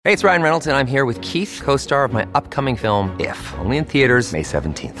Hey, it's Ryan Reynolds, and I'm here with Keith, co-star of my upcoming film, If, only in theaters May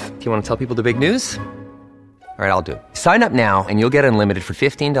 17th. Do you want to tell people the big news? All right, I'll do it. Sign up now and you'll get unlimited for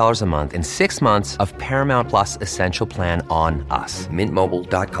 $15 a month and 6 months of Paramount Plus Essential Plan on us.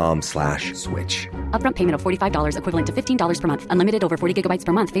 MintMobile.com/switch. Upfront payment of $45 equivalent to $15 per month. Unlimited over 40 gigabytes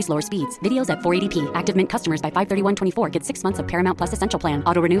per month. Face lower speeds. Videos at 480p. Active Mint customers by 531.24 get 6 months of Paramount Plus Essential Plan.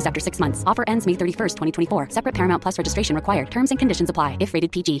 Auto renews after 6 months. Offer ends May 31st, 2024. Separate Paramount Plus registration required. Terms and conditions apply if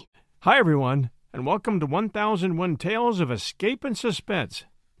rated PG. Hi, everyone, and welcome to 1001 Tales of Escape and Suspense.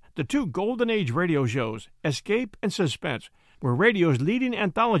 The two Golden Age radio shows, Escape and Suspense, were radio's leading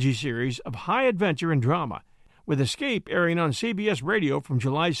anthology series of high adventure and drama, with Escape airing on CBS Radio from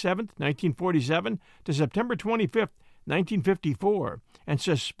July 7th, 1947 to September 25th, 1954, and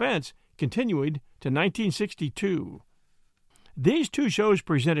Suspense continued to 1962. These two shows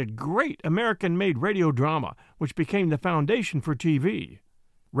presented great American-made radio drama, which became the foundation for TV.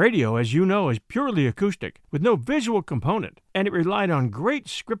 Radio, as you know, is purely acoustic, with no visual component, and it relied on great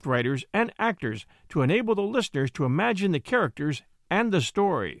scriptwriters and actors to enable the listeners to imagine the characters and the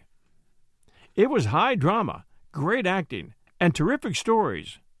story. It was high drama, great acting, and terrific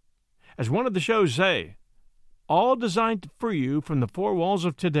stories. As one of the shows say, all designed to free you from the four walls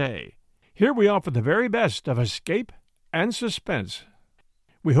of today. Here we offer the very best of Escape and Suspense.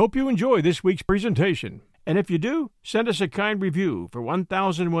 We hope you enjoy this week's presentation. And if you do, send us a kind review for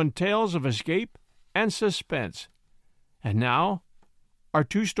 1001 Tales of Escape and Suspense. And now, our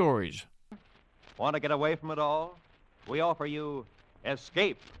two stories. Want to get away from it all? We offer you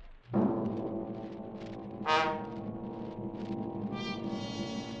Escape.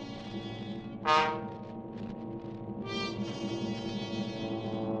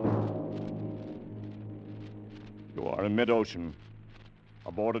 You are in mid-ocean,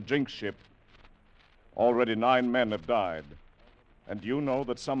 aboard a Jinx ship. Already 9 men have died, and you know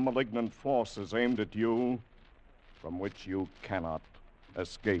that some malignant force is aimed at you from which you cannot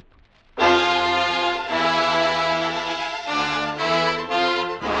escape.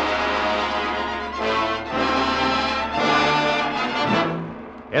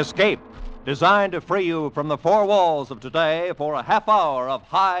 Escape, designed to free you from the four walls of today for a half hour of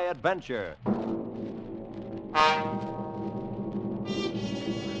high adventure.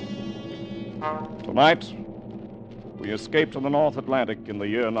 Tonight, we escape to the North Atlantic in the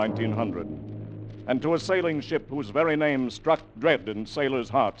year 1900, and to a sailing ship whose very name struck dread in sailors'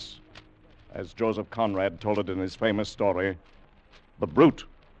 hearts, as Joseph Conrad told it in his famous story, The Brute.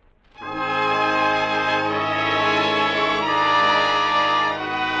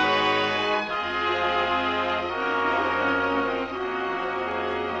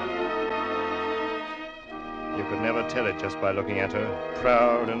 You could never tell it just by looking at her.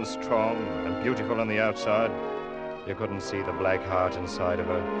 Proud and strong and beautiful on the outside. You couldn't see the black heart inside of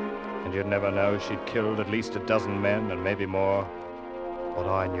her. And you'd never know she'd killed at least a dozen men and maybe more. But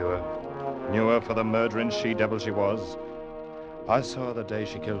I knew her. Knew her for the murdering she-devil she was. I saw her the day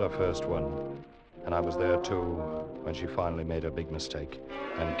she killed her first one. And I was there, too, when she finally made her big mistake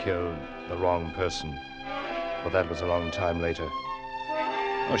and killed the wrong person. But that was a long time later.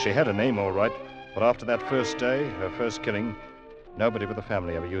 Oh, she had a name, all right. But after that first day, her first killing, nobody but the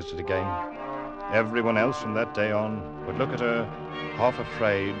family ever used it again. Everyone else from that day on would look at her half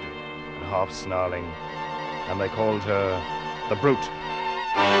afraid and half snarling, and they called her the Brute.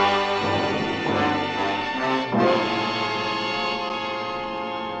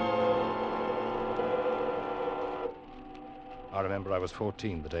 I remember I was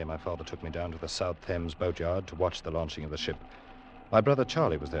 14 the day my father took me down to the South Thames boatyard to watch the launching of the ship. My brother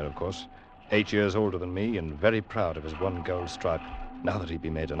Charlie was there, of course. 8 years older than me and very proud of his one gold stripe, now that he'd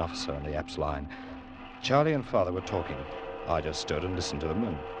been made an officer on the Apps line. Charlie and Father were talking. I just stood and listened to them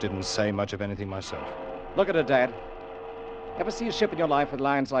and didn't say much of anything myself. Look at her, Dad. Ever see a ship in your life with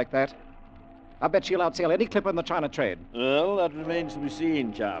lines like that? I bet she'll outsail any clipper in the China trade. Well, that remains to be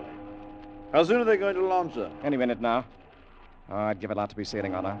seen, Charlie. How soon are they going to launch her? Any minute now. Oh, I'd give a lot to be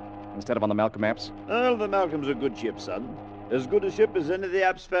sailing on her, instead of on the Malcolm Apps. Well, the Malcolm's a good ship, son. As good a ship as any the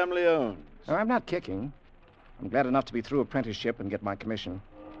Apps family owns. Oh, I'm not kicking. I'm glad enough to be through apprenticeship and get my commission.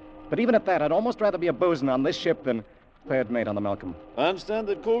 But even at that, I'd almost rather be a bosun on this ship than third mate on the Malcolm. I understand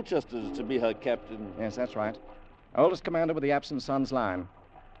that Colchester's to be her captain. Yes, that's right. Oldest commander with the Apps and Sons line.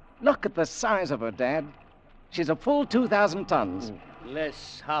 Look at the size of her, Dad. She's a full 2,000 tons.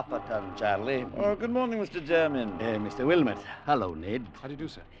 Less half a ton, Charlie. Oh, good morning, Mr. Jermyn. Mr. Wilmot. Hello, Ned. How do you do,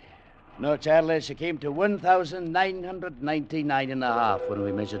 sir? No, Charlie, she came to 1,999 and a half when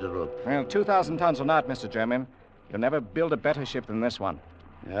we measured her up. Well, 2,000 tons or not, Mr. Jermyn, you'll never build a better ship than this one.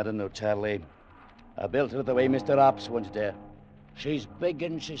 I don't know, Charlie. I built her the way Mr. Ops once did. She's big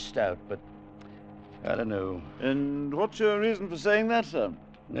and she's stout, but I don't know. And what's your reason for saying that, sir?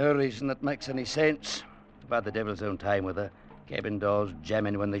 No reason that makes any sense. I've had the devil's own time with her. Cabin doors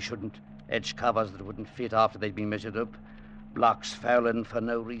jamming when they shouldn't. Edge covers that wouldn't fit after they'd been measured up. Blocks fouling for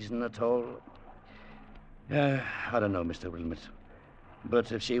no reason at all. I don't know, Mr. Wilmot.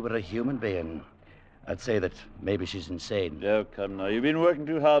 But if she were a human being, I'd say that maybe she's insane. Oh, come now. You've been working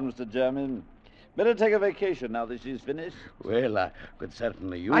too hard, Mr. Jermyn. Better take a vacation now that she's finished. Well, I could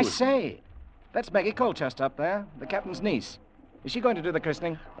certainly use... I say, that's Maggie Colchester up there, the captain's niece. Is she going to do the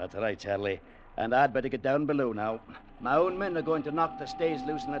christening? That's right, Charlie. And I'd better get down below now. My own men are going to knock the stays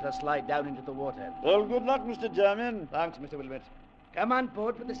loose and let her slide down into the water. Well, good luck, Mr. Jermyn. Thanks, Mr. Wilmot. Come on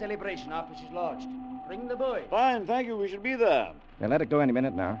board for the celebration after she's lodged. Bring the boy. Fine, thank you. We should be there. They'll let it go any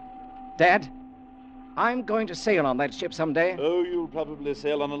minute now. Dad, I'm going to sail on that ship someday. Oh, you'll probably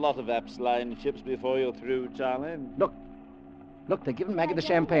sail on a lot of Apps Line ships before you're through, Charlie. Look, they're giving Maggie the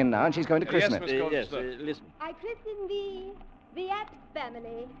champagne now, and she's going to christen it. Yes, listen. I christen the Apps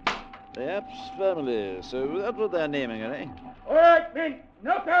family. The Apps family. So that's what they're naming her, eh? All right, men.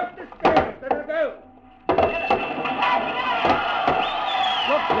 Knock out the stairs. Let her go.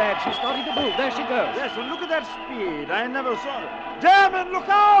 Look, Dad, she's starting to move. There she goes. Yes, well, look at that speed. I never saw it. Jermyn, look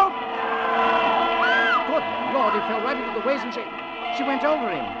out! Good Lord, he fell right into the waves and she went over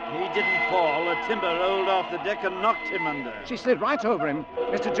him. He didn't fall. The timber rolled off the deck and knocked him under. She slid right over him.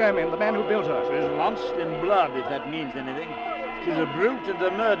 Mr. Jermyn, the man who built her. She's lost in blood, if that means anything. She's a brute and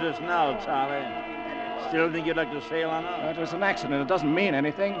a murderess now, Charlie. Still think you'd like to sail on her? It was an accident. It doesn't mean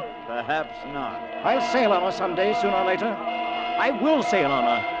anything. Perhaps not. I'll sail on her someday, sooner or later. I will sail on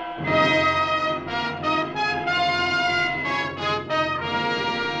her.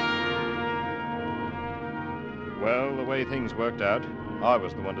 Well, the way things worked out, I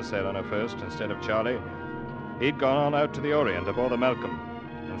was the one to sail on her first instead of Charlie. He'd gone on out to the Orient aboard the Malcolm.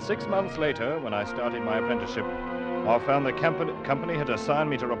 And 6 months later, when I started my apprenticeship, I found the company had assigned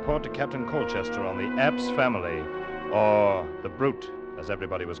me to report to Captain Colchester on the Apps family, or the Brute, as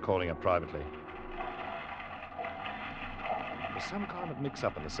everybody was calling it privately. There was some kind of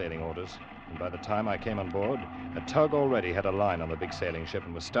mix-up in the sailing orders, and by the time I came on board, a tug already had a line on the big sailing ship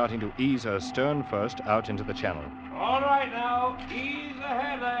and was starting to ease her stern first out into the channel. All right now, ease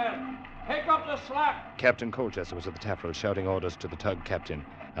ahead there. Pick up the slack. Captain Colchester was at the taffrail shouting orders to the tug captain,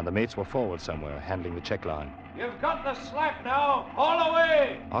 and the mates were forward somewhere, handling the check line. You've got the slack now. Haul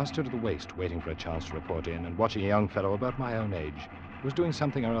away. I stood at the waist, waiting for a chance to report in, and watching a young fellow about my own age, who was doing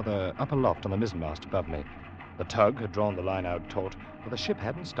something or other up aloft on the mizzenmast above me. The tug had drawn the line out taut, but the ship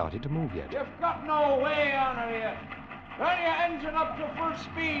hadn't started to move yet. You've got no way on her yet. Turn your engine up to full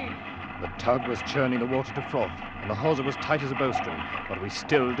speed. The tug was churning the water to froth, and the hawser was tight as a bowstring, but we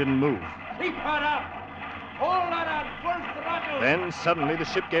still didn't move. Keep her up. Hold that on full throttle. Then suddenly the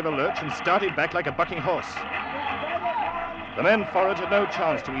ship gave a lurch and started back like a bucking horse. The men forward had no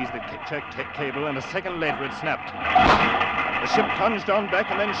chance to ease the check cable, and a second later it snapped. The ship plunged on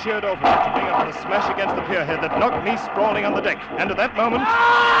back and then sheered over to bring up with a smash against the pierhead that knocked me sprawling on the deck. And at that moment,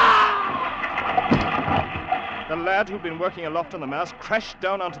 the lad who'd been working aloft on the mast crashed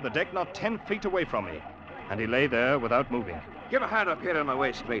down onto the deck not 10 feet away from me. And he lay there without moving. Give a hand up here on my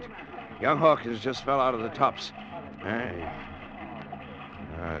waist, mate. Young Hawkins just fell out of the tops. Hey.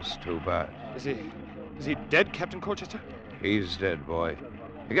 That's too bad. Is he dead, Captain Colchester? He's dead, boy.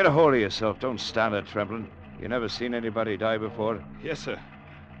 You get a hold of yourself. Don't stand there trembling. You never seen anybody die before? Yes, sir.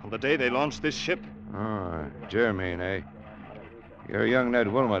 On the day they launched this ship. Oh, Jermyn, eh? You're young Ned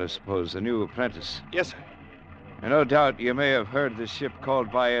Wilmot, I suppose, the new apprentice. Yes, sir. And no doubt you may have heard the ship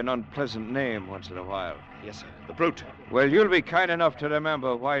called by an unpleasant name once in a while. Yes, sir. The Brute. Well, you'll be kind enough to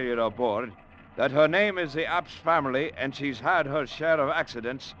remember while you're aboard that her name is the Apps family, and she's had her share of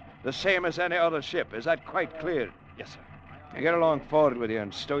accidents, the same as any other ship. Is that quite clear? Yes, sir. Now get along forward with you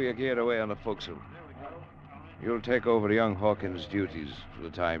and stow your gear away on the forecastle. You'll take over young Hawkins' duties for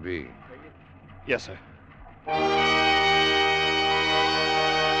the time being. Yes, sir.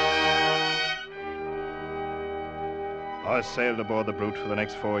 I sailed aboard the Brute for the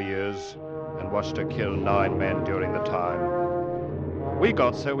next 4 years and watched her kill 9 men during the time. We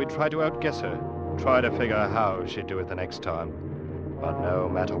got so we tried to outguess her, try to figure how she'd do it the next time. But no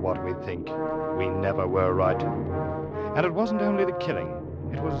matter what we think, we never were right. And it wasn't only the killing,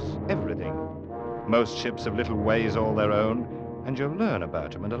 it was everything. Most ships have little ways all their own, and you'll learn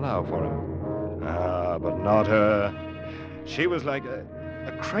about them and allow for them. But not her. She was like a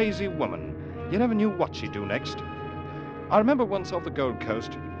crazy woman. You never knew what she'd do next. I remember once off the Gold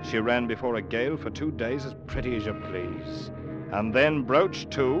Coast, she ran before a gale for 2 days as pretty as you please. And then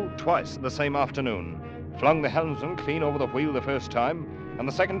broached to twice the same afternoon. flung the helmsman clean over the wheel the first time, and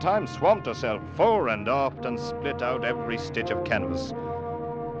the second time swamped herself fore and aft and split out every stitch of canvas.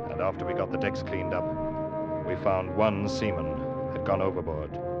 And after we got the decks cleaned up, we found one seaman had gone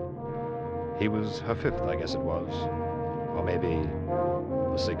overboard. He was her fifth, I guess it was, or maybe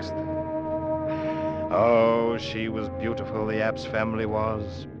the sixth. Oh, she was beautiful, the Abs family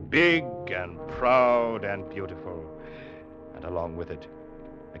was. Big and proud and beautiful. And along with it,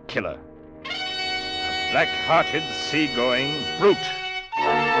 a killer. A black-hearted, sea-going brute.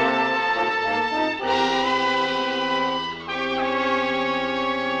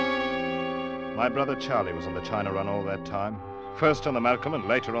 My brother Charlie was on the China run all that time. First on the Malcolm and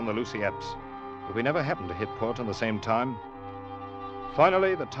later on the Lucy Epps. But we never happened to hit port on the same time.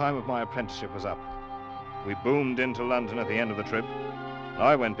 Finally, the time of my apprenticeship was up. We boomed into London at the end of the trip.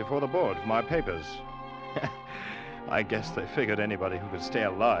 I went before the board for my papers. I guess they figured anybody who could stay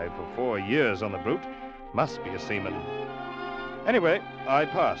alive for 4 years on the Brute must be a seaman. Anyway, I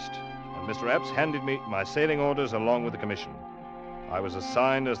passed, and Mr. Epps handed me my sailing orders along with the commission. I was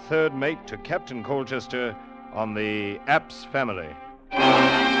assigned as third mate to Captain Colchester on the Epps family.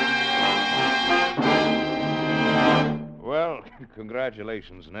 Well,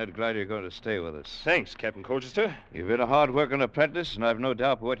 congratulations, Ned. Glad you're going to stay with us. Thanks, Captain Colchester. You've been a hard-working apprentice, and I've no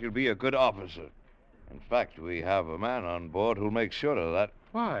doubt but you'll be a good officer. In fact, we have a man on board who'll make sure of that.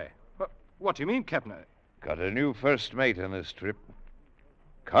 Why? What do you mean, Captain? Got a new first mate on this trip.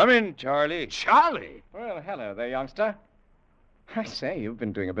 Come in, Charlie. Charlie? Well, hello there, youngster. I say, you've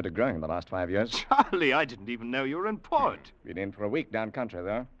been doing a bit of growing the last 5 years. Charlie, I didn't even know you were in port. Been in for a week down country,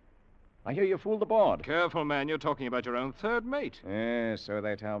 though. I hear you fooled the board. Careful, man. You're talking about your own third mate. Yes, so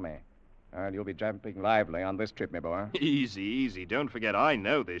they tell me. Well, you'll be jumping lively on this trip, my boy. Easy, easy. Don't forget, I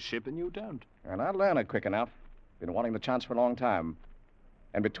know this ship and you don't. And I'll learn it quick enough. Been wanting the chance for a long time.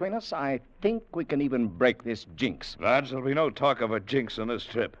 And between us, I think we can even break this jinx. Lads, there'll be no talk of a jinx on this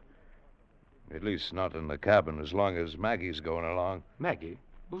trip. At least not in the cabin as long as Maggie's going along. Maggie?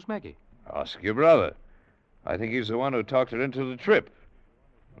 Who's Maggie? Ask your brother. I think he's the one who talked her into the trip.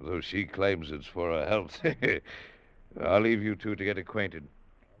 Although she claims it's for her health. I'll leave you two to get acquainted.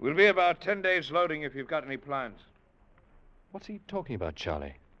 We'll be about 10 days loading if you've got any plans. What's he talking about,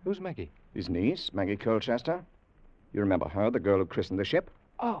 Charlie? Who's Maggie? His niece, Maggie Colchester. You remember her, the girl who christened the ship?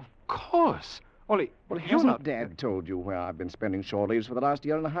 Oh, of course. Well, hasn't Dad told you where I've been spending shore leaves for the last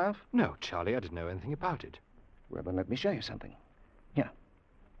year and a half? No, Charlie, I didn't know anything about it. Well, then let me show you something. Here.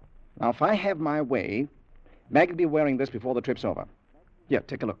 Now, if I have my way, Maggie'll be wearing this before the trip's over. Here,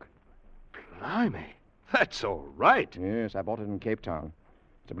 take a look. Blimey, that's all right. Yes, I bought it in Cape Town.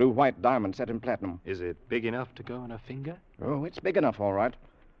 It's a blue-white diamond set in platinum. Is it big enough to go on a finger? Oh, it's big enough, all right.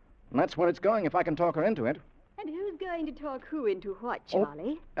 And that's where it's going if I can talk her into it. And who's going to talk who into what,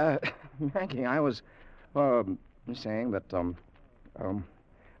 Charlie? Maggie, I was, saying that,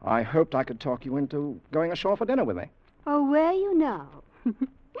 I hoped I could talk you into going ashore for dinner with me. Oh, were you now?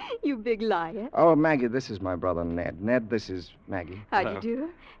 You big liar. Oh, Maggie, this is my brother, Ned. Ned, this is Maggie. How do you do?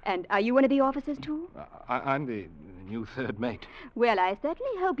 And are you one of the officers, too? I'm the new third mate. Well, I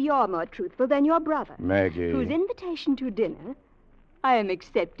certainly hope you're more truthful than your brother. Maggie. Whose invitation to dinner I am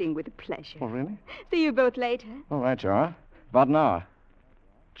accepting with pleasure. Oh, really? See you both later. All right, you are. About an hour.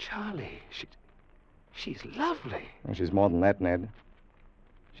 Charlie, she's lovely. Well, she's more than that, Ned.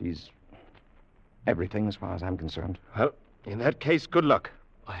 She's everything as far as I'm concerned. Well, in that case, good luck.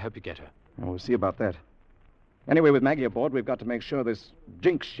 I hope you get her. Well, we'll see about that. Anyway, with Maggie aboard, we've got to make sure this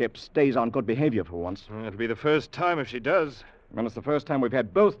jinx ship stays on good behavior for once. It'll be the first time if she does. And it's the first time we've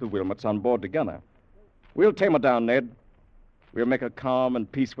had both the Wilmots on board together. We'll tame her down, Ned. We'll make her calm and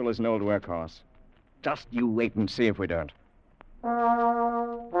peaceful as an old workhorse. Just you wait and see if we don't.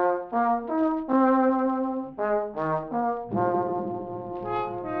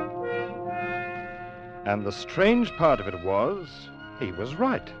 And the strange part of it was, he was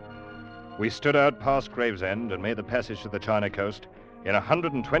right. We stood out past Gravesend and made the passage to the China coast in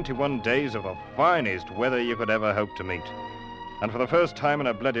 121 days of the finest weather you could ever hope to meet. And for the first time in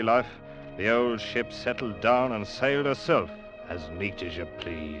her bloody life, the old ship settled down and sailed herself as neat as you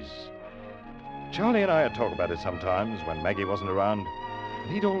please. Charlie and I would talk about it sometimes when Maggie wasn't around,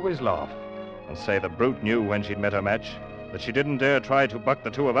 and he'd always laugh and say the brute knew when she'd met her match that she didn't dare try to buck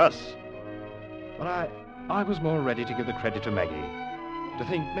the two of us. But I was more ready to give the credit to Maggie, to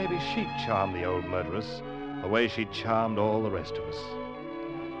think maybe she'd charm the old murderess the way she'd charmed all the rest of us.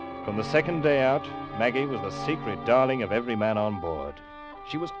 From the second day out, Maggie was the secret darling of every man on board.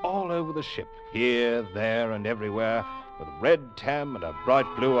 She was all over the ship, here, there, and everywhere, with red tam and her bright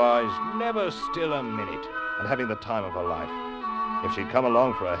blue eyes, never still a minute, and having the time of her life. If she'd come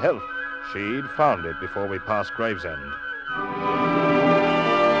along for her health, She'd found it before we passed Gravesend.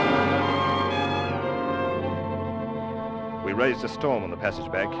 We raised a storm on the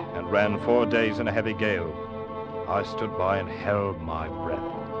passage back and ran 4 days in a heavy gale. I stood by and held my breath,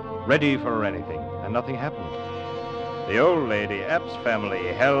 ready for anything, and nothing happened. The old lady, Epps family,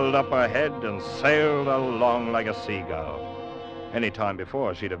 held up her head and sailed along like a seagull. Any time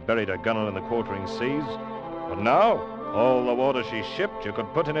before, she'd have buried her gunwale in the quartering seas, but now, all the water she shipped you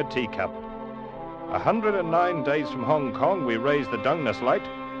could put in a teacup. 109 days from Hong Kong, we raised the Dungeness Light,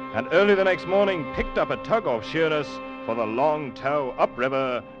 and early the next morning picked up a tug off Sheerness for the long tow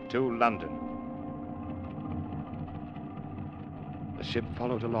upriver to London. The ship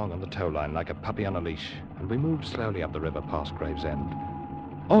followed along on the tow line like a puppy on a leash, and we moved slowly up the river past Gravesend.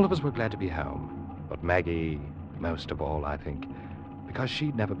 All of us were glad to be home, but Maggie most of all, I think, because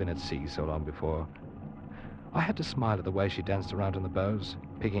she'd never been at sea so long before. I had to smile at the way she danced around in the bows,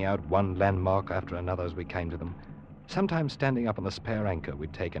 picking out one landmark after another as we came to them, sometimes standing up on the spare anchor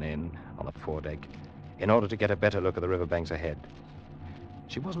we'd taken in on the foredeck in order to get a better look at the riverbanks ahead.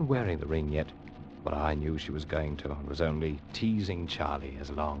 She wasn't wearing the ring yet, but I knew she was going to and was only teasing Charlie as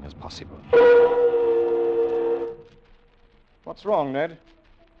long as possible. What's wrong, Ned?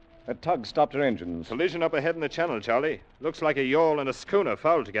 That tug stopped her engines. Collision up ahead in the channel, Charlie. Looks like a yawl and a schooner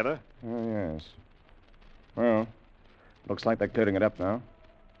fouled together. Oh, yes. Well, looks like they're clearing it up now.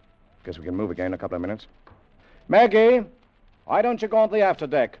 Guess we can move again in a couple of minutes. Maggie, why don't you go on the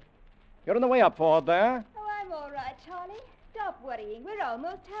afterdeck? You're on the way up forward there. Oh, I'm all right, Charlie. Stop worrying. We're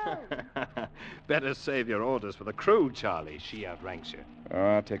almost home. Better save your orders for the crew, Charlie. She outranks you.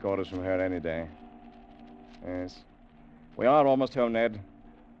 Oh, I'll take orders from her any day. Yes. We are almost home, Ned.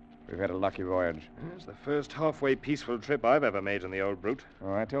 We've had a lucky voyage. It's the first halfway peaceful trip I've ever made in the old brute.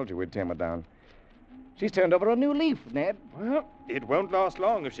 Oh, I told you we'd tame her down. She's turned over a new leaf, Ned. Well, it won't last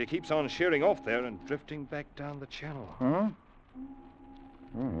long if she keeps on sheering off there and drifting back down the channel. Huh?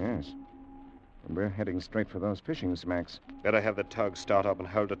 Oh, yes. And we're heading straight for those fishing smacks. Better have the tug start up and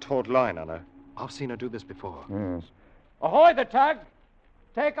hold a taut line on her. I've seen her do this before. Yes. Ahoy, the tug!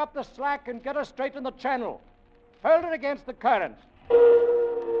 Take up the slack and get her straight in the channel. Hold her against the current.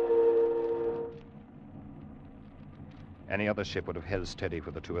 Any other ship would have held steady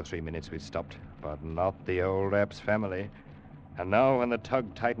for the 2 or 3 minutes we'd stopped, but not the old Epps family. And now, when the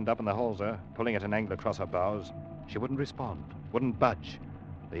tug tightened up in the hawser, pulling at an angle across her bows, she wouldn't respond, wouldn't budge.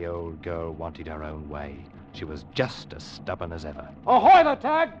 The old girl wanted her own way. She was just as stubborn as ever. Ahoy, the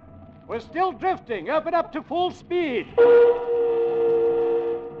tug! We're still drifting. Open up to full speed.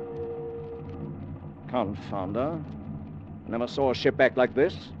 Confound her. Never saw a ship act like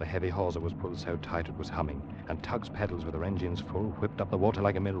this. The heavy hawser was pulled so tight it was humming, and Tug's paddles with her engines full whipped up the water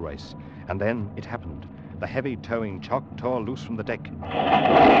like a mill race. And then it happened. The heavy towing chock tore loose from the deck. The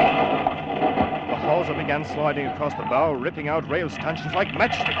hawser began sliding across the bow, ripping out rail stanchions like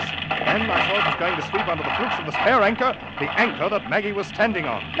matchsticks. Then I thought it was going to sweep under the flukes of the spare anchor, the anchor that Maggie was standing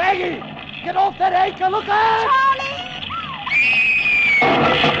on. Maggie! Get off that anchor! Look out! Charlie!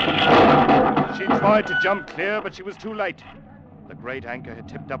 She tried to jump clear, but she was too late. The great anchor had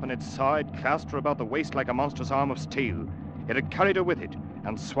tipped up on its side, clasped her about the waist like a monstrous arm of steel. It had carried her with it,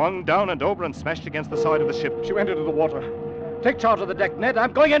 and swung down and over and smashed against the side of the ship. She went into the water. Take charge of the deck, Ned.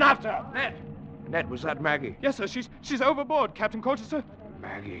 I'm going in after her. Ned! Ned, was that Maggie? Yes, sir. She's overboard, Captain Colchester.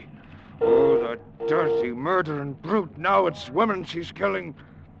 Maggie. Oh, the dirty, murdering brute. Now it's women she's killing.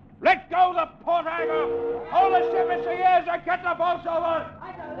 Let go the port anchor! Hold the ship in the ears and get the boats over!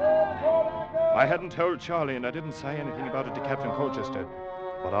 I hadn't told Charlie, and I didn't say anything about it to Captain Colchester.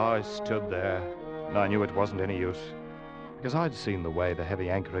 But I stood there, and I knew it wasn't any use. Because I'd seen the way the heavy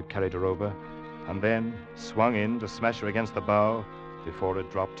anchor had carried her over, and then swung in to smash her against the bow before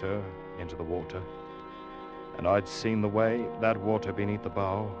it dropped her into the water. And I'd seen the way that water beneath the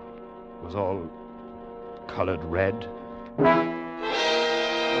bow was all colored red.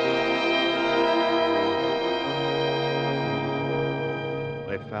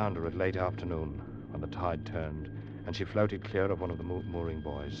 They found her at late afternoon when the tide turned, and she floated clear of one of the mooring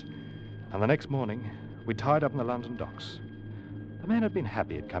buoys. And the next morning, we tied up in the London docks. The men had been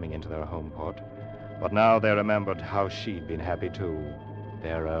happy at coming into their home port, but now they remembered how she'd been happy too,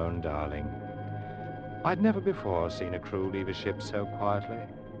 their own darling. I'd never before seen a crew leave a ship so quietly,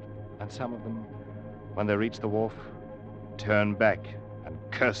 and some of them, when they reached the wharf, turned back and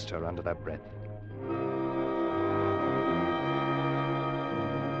cursed her under their breath.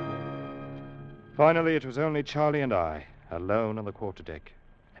 Finally, it was only Charlie and I, alone on the quarterdeck,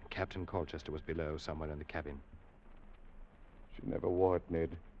 and Captain Colchester was below somewhere in the cabin. She never wore it, Ned.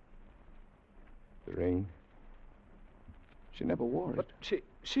 The ring. She never wore it. But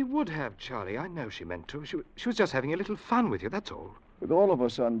she would have, Charlie. I know she meant to. She was just having a little fun with you, that's all. With all of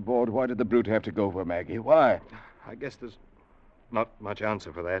us on board, why did the brute have to go for Maggie? Why? I guess there's not much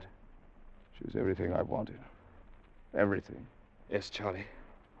answer for that. She was everything I wanted. Everything. Yes, Charlie.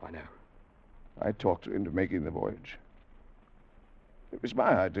 I know. I talked her into making the voyage. It was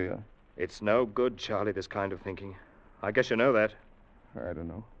my idea. It's no good, Charlie, this kind of thinking. I guess you know that. I don't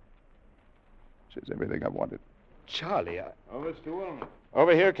know. She's everything I wanted. Charlie, Oh, Mr. Wellman.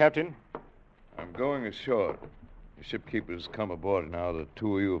 Over here, Captain. I'm going ashore. The shipkeeper's come aboard now. The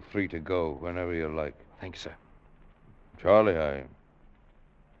two of you are free to go whenever you like. Thank you, sir. Charlie,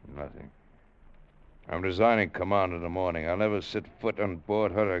 nothing. I'm resigning command in the morning. I'll never set foot on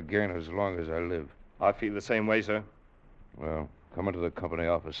board her again as long as I live. I feel the same way, sir. Well, come into the company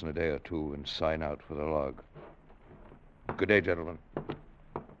office in a day or two and sign out for the log. Good day, gentlemen.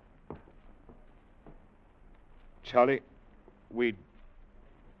 Charlie, we'd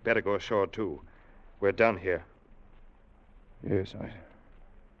better go ashore, too. We're done here. Yes,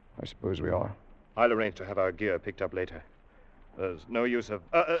 I suppose we are. I'll arrange to have our gear picked up later. There's no use of...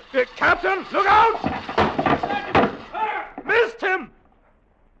 Captain, look out! Missed him!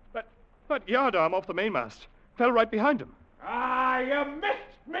 But yardarm off the mainmast. Fell right behind him. Ah, you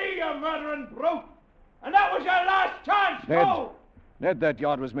missed me, you murdering brute! And that was your last chance, go! Ned, that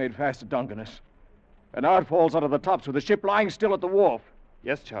yard was made fast to Dungeness. And now it falls out of the tops with the ship lying still at the wharf.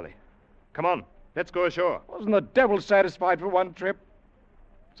 Yes, Charlie. Come on, let's go ashore. Wasn't the devil satisfied for one trip?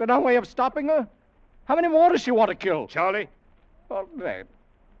 Is there no way of stopping her? How many more does she want to kill? Charlie? Oh, Ned.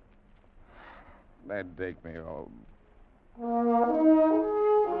 Ned, take me home.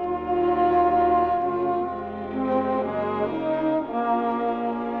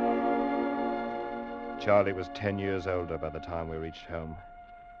 Charlie was 10 years older by the time we reached home,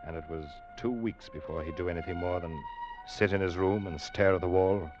 and it was 2 weeks before he'd do anything more than sit in his room and stare at the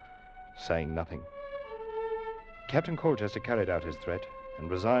wall, saying nothing. Captain Colchester carried out his threat and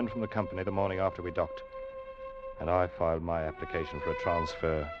resigned from the company the morning after we docked, and I filed my application for a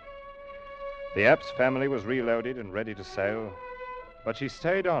transfer. The Apps family was reloaded and ready to sail, but she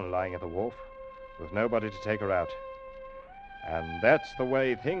stayed on lying at the wharf with nobody to take her out. And that's the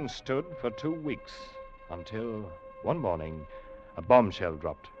way things stood for 2 weeks, until one morning a bombshell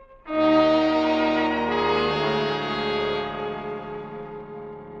dropped.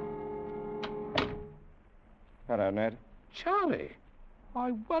 Hello, Ned. Charlie,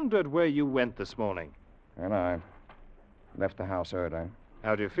 I wondered where you went this morning. And I left the house early.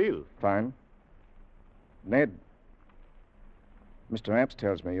 How do you feel? Fine. Ned, Mr. Apps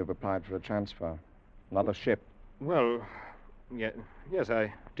tells me you've applied for a transfer. Another ship. Well, yes,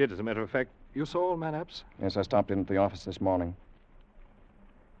 I did, as a matter of fact. You saw old man Apps? Yes, I stopped in at the office this morning.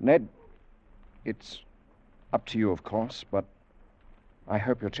 Ned, it's up to you, of course, but I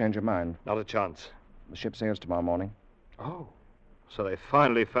hope you'll change your mind. Not a chance. The ship sails tomorrow morning. Oh, so they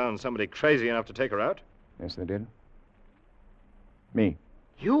finally found somebody crazy enough to take her out? Yes, they did. Me.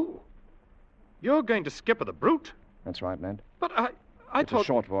 You? You're going to skipper the Brute? That's right, Ned. But I it's a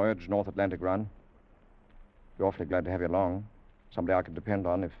short voyage, North Atlantic run. Be awfully glad to have you along. Somebody I can depend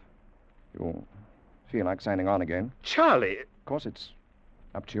on if you feel like signing on again. Charlie! Of course, it's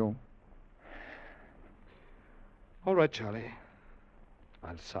up to you. All right, Charlie.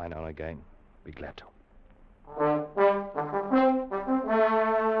 I'll sign on again. Be glad to.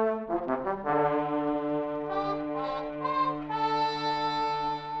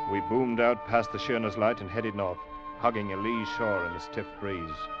 We boomed out past the Sheerness Light and headed north, hugging a lee shore in the stiff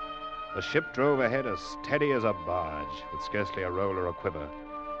breeze. The ship drove ahead as steady as a barge, with scarcely a roll or a quiver.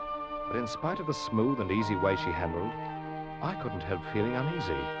 But in spite of the smooth and easy way she handled, I couldn't help feeling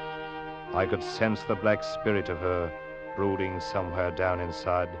uneasy. I could sense the black spirit of her brooding somewhere down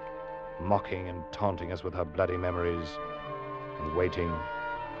inside, mocking and taunting us with her bloody memories, and waiting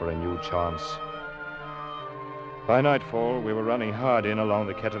for a new chance. By nightfall, we were running hard in along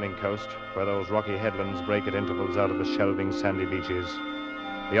the Kettling coast, where those rocky headlands break at intervals out of the shelving sandy beaches.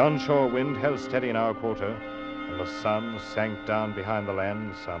 The onshore wind held steady in our quarter, and the sun sank down behind the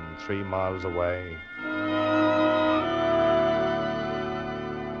land some 3 miles away.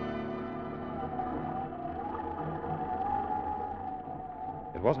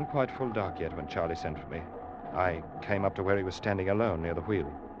 It wasn't quite full dark yet when Charlie sent for me. I came up to where he was standing alone near the wheel.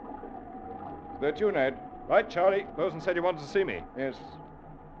 Is that you, Ned? Right, Charlie. Bosun said you wanted to see me. Yes.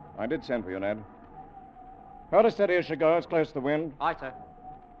 I did send for you, Ned. Hold her steady as she goes, close to the wind. Aye, sir.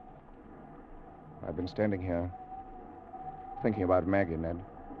 I've been standing here, thinking about Maggie, Ned.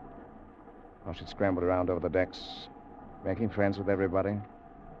 How she'd scrambled around over the decks, making friends with everybody,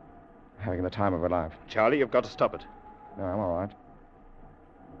 having the time of her life. Charlie, you've got to stop it. No, I'm all right.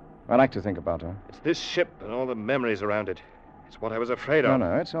 I like to think about her. It's this ship and all the memories around it. It's what I was afraid of.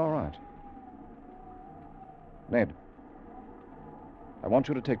 No, it's all right. Ned, I want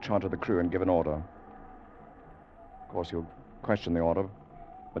you to take charge of the crew and give an order. Of course, you'll question the order,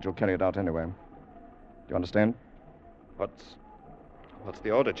 but you'll carry it out anyway. Do you understand? What's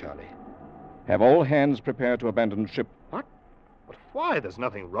the order, Charlie? Have all hands prepare to abandon ship. What? But why? There's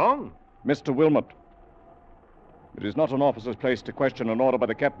nothing wrong. Mr. Wilmot, it is not an officer's place to question an order by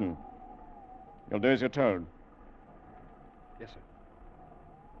the captain. You'll do as you're told. Yes, sir.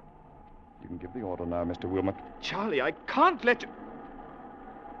 You can give the order now, Mr. Wilmot. Charlie, I can't let you...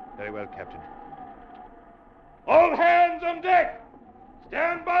 Very well, Captain. All hands on deck!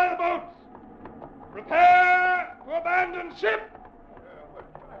 Stand by the boats! Prepare to abandon ship!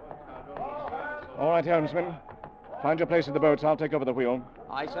 All right, helmsman. Find your place in the boats. I'll take over the wheel.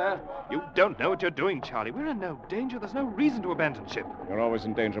 Aye, sir. You don't know what you're doing, Charlie. We're in no danger. There's no reason to abandon ship. You're always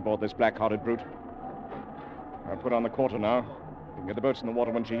in danger aboard this black-hearted brute. I'll put on the quarter now. You can get the boats in the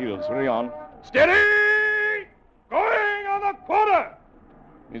water when she yields. Hurry on. Steady! Going on the quarter!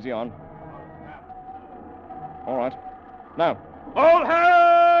 Easy on. All right. Now. All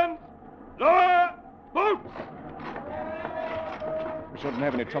hands! Lower boats! We shouldn't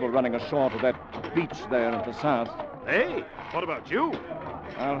have any trouble running ashore to that beach there at the south. Hey, what about you?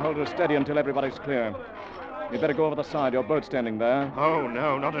 I'll hold her steady until everybody's clear. You'd better go over the side. Your boat's standing there. Oh,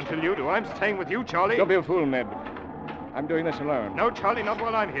 no, not until you do. I'm staying with you, Charlie. Don't be a fool, Ned. I'm doing this alone. No, Charlie, not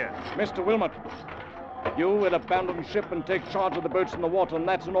while I'm here. Mr. Wilmot, you will abandon ship and take charge of the boats in the water, and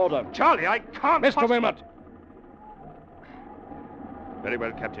that's an order. Charlie, I can't... Mr. Wilmot! Very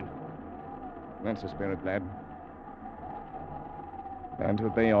well, Captain. That's the spirit, lad. Learn to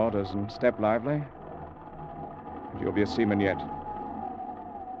obey orders and step lively. And you'll be a seaman yet.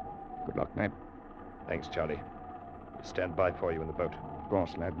 Good luck, Ned. Thanks, Charlie. We'll stand by for you in the boat. Of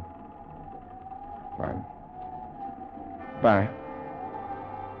course, lad. Fine. Bye.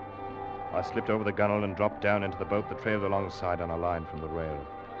 I slipped over the gunwale and dropped down into the boat that trailed alongside on a line from the rail.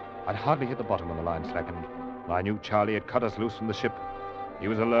 I'd hardly hit the bottom when the line slackened, and I knew Charlie had cut us loose from the ship. He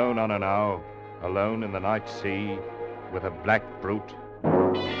was alone on her now, alone in the night sea, with a black brute.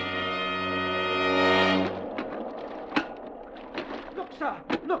 Look, sir,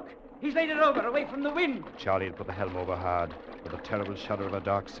 look! He's laid it over, away from the wind. Charlie had put the helm over hard. With a terrible shudder of her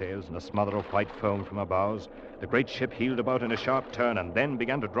dark sails and a smother of white foam from her bows, the great ship heeled about in a sharp turn and then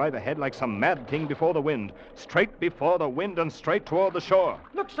began to drive ahead like some mad thing before the wind. Straight before the wind and straight toward the shore.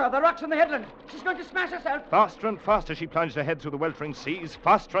 Look, sir, the rocks on the headland. She's going to smash herself. Faster and faster she plunged ahead through the weltering seas,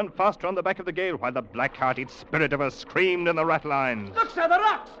 faster and faster on the back of the gale, while the black-hearted spirit of her screamed in the ratlines. Look, sir, the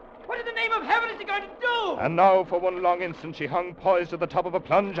rocks! What in the name of heaven is he going to do? And now, for one long instant, she hung poised at the top of a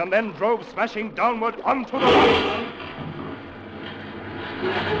plunge and then drove smashing downward onto the rocks.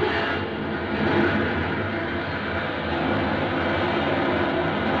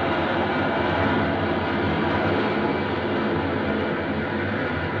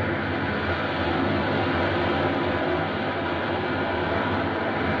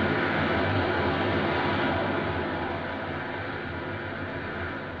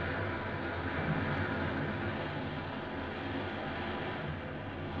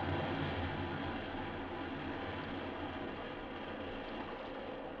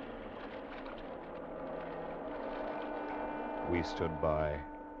 We stood by,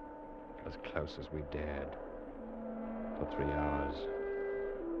 as close as we dared, for 3 hours,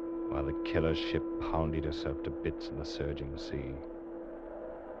 while the killer ship pounded herself to bits in the surging sea.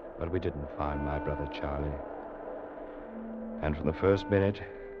 But we didn't find my brother Charlie. And from the first minute,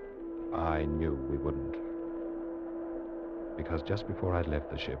 I knew we wouldn't. Because just before I'd left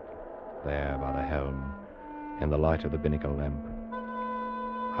the ship, there by the helm, in the light of the binnacle lamp,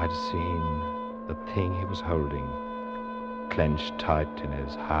 I'd seen the thing he was holding clenched tight in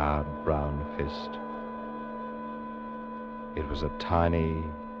his hard brown fist. It was a tiny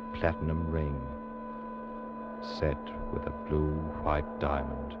platinum ring set with a blue-white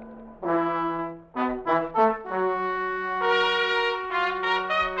diamond.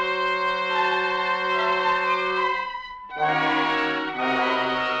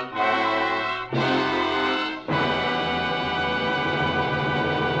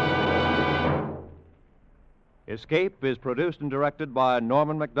 Escape is produced and directed by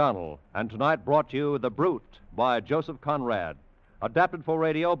Norman MacDonald, and tonight brought to you The Brute by Joseph Conrad, adapted for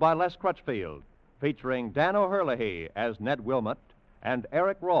radio by Les Crutchfield, featuring Dan O'Herlihy as Ned Wilmot and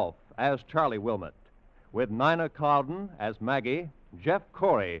Eric Rolfe as Charlie Wilmot, with Nina Cowden as Maggie, Jeff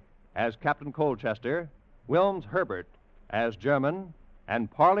Corey as Captain Colchester, Wilms Herbert as German,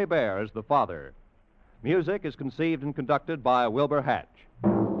 and Parley Bear as the father. Music is conceived and conducted by Wilbur Hatch.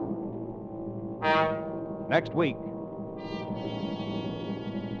 Next week.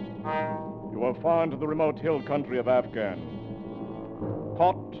 You are far into the remote hill country of Afghan,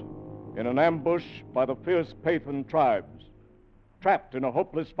 caught in an ambush by the fierce Pathan tribes, trapped in a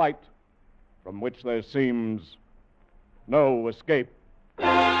hopeless fight from which there seems no escape.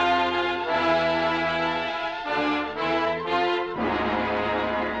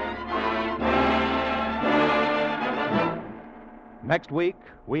 Next week,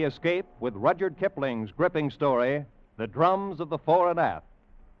 we escape with Rudyard Kipling's gripping story, The Drums of the Fore and Aft.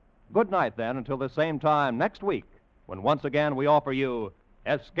 Good night, then, until the same time next week, when once again we offer you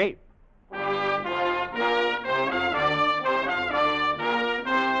Escape.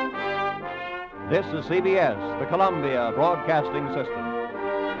 This is CBS, the Columbia Broadcasting System.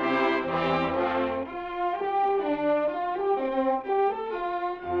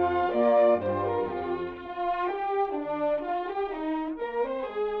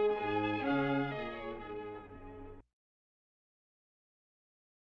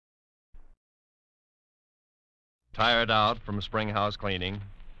 Tired out from spring house cleaning?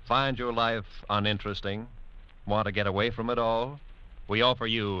 Find your life uninteresting? Want to get away from it all? We offer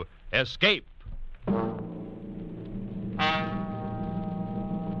you Escape.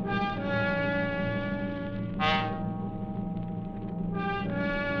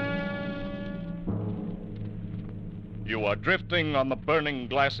 You are drifting on the burning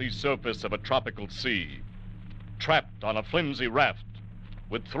glassy surface of a tropical sea, trapped on a flimsy raft,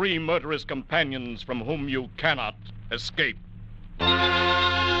 with 3 murderous companions from whom you cannot escape.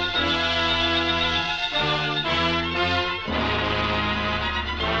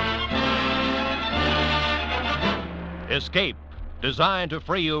 Escape, designed to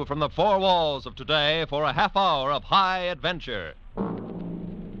free you from the 4 walls of today for a half hour of high adventure.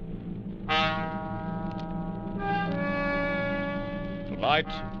 Tonight,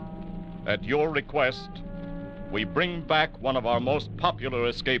 at your request, we bring back one of our most popular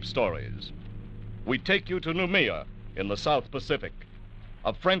escape stories. We take you to Noumea in the South Pacific,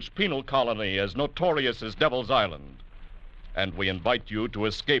 a French penal colony as notorious as Devil's Island. And we invite you to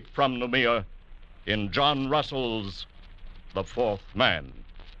escape from Noumea in John Russell's The Fourth Man.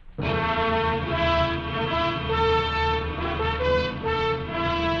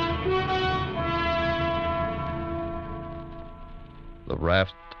 The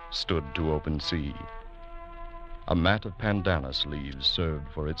raft stood to open sea. A mat of pandanus leaves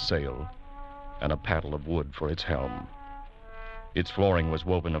served for its sail, and a paddle of wood for its helm. Its flooring was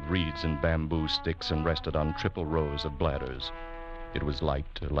woven of reeds and bamboo sticks and rested on triple rows of bladders. It was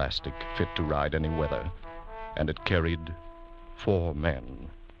light, elastic, fit to ride any weather, and it carried 4 men.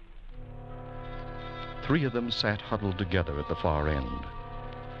 3 of them sat huddled together at the far end.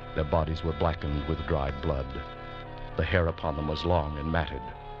 Their bodies were blackened with dried blood. The hair upon them was long and matted.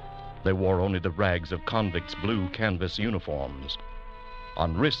 They wore only the rags of convicts' blue canvas uniforms.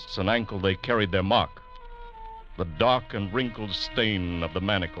 On wrists and ankle they carried their mark, the dark and wrinkled stain of the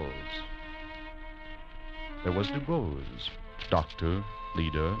manacles. There was DuBose, doctor,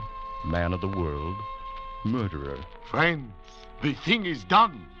 leader, man of the world, murderer. Friends, the thing is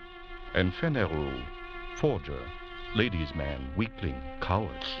done. And Fenerou, forger, ladies' man, weakling,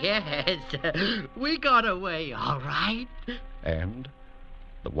 coward. Yes, we got away, all right. And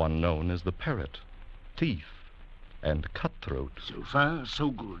the one known as the Parrot, thief, and cutthroat. So far, so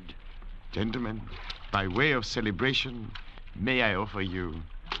good. Gentlemen, by way of celebration, may I offer you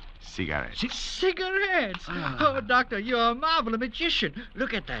cigarettes? Cigarettes? Oh, Doctor, you're a marvelous magician.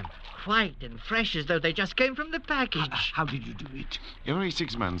 Look at them, white and fresh as though they just came from the package. How did you do it? Every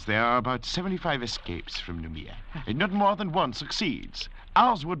 6 months, there are about 75 escapes from Noumea, and not more than one succeeds.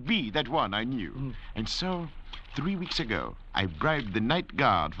 Ours would be that one I knew. And so, 3 weeks ago, I bribed the night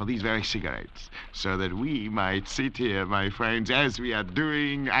guard for these very cigarettes, so that we might sit here, my friends, as we are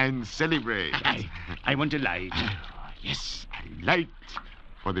doing, and celebrate. I want to light. Yes, I light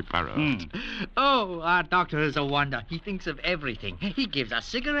for the Parrot. Oh, our doctor is a wonder. He thinks of everything. He gives us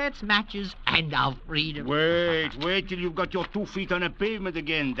cigarettes, matches, and our freedom. Wait till you've got your 2 feet on a pavement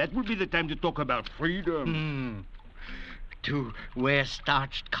again. That will be the time to talk about freedom. To wear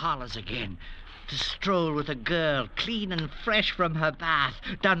starched collars again. To stroll with a girl, clean and fresh from her bath,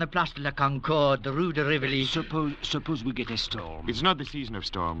 down the Place de la Concorde, the Rue de Rivoli. Suppose we get a storm. It's not the season of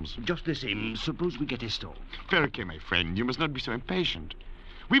storms. Just the same, suppose we get a storm. Perquet, my friend, you must not be so impatient.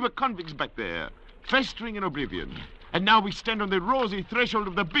 We were convicts back there, festering in oblivion. And now we stand on the rosy threshold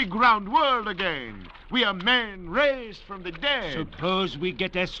of the big round world again. We are men raised from the dead. Suppose we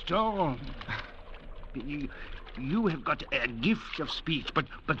get a storm. You have got a gift of speech, but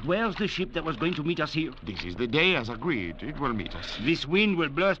where's the ship that was going to meet us here? This is the day as agreed. It will meet us. This wind will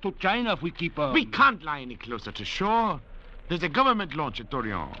blow us to China if we keep on. We can't lie any closer to shore. There's a government launch at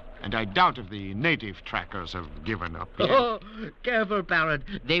Torreon, and I doubt if the native trackers have given up yet. Oh, careful, Parrot.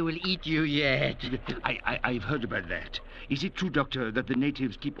 They will eat you yet. I've heard about that. Is it true, Doctor, that the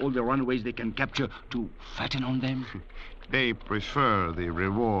natives keep all the runaways they can capture to fatten on them? They prefer the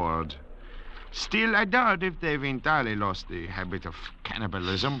reward. Still, I doubt if they've entirely lost the habit of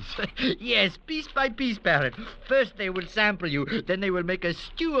cannibalism. Yes, piece by piece, Parrot. First they will sample you, then they will make a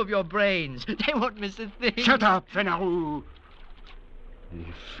stew of your brains. They won't miss a thing. Shut up, Fenarou! The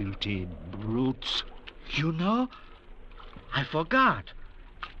filthy brutes. You know, I forgot.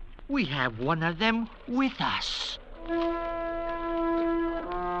 We have one of them with us.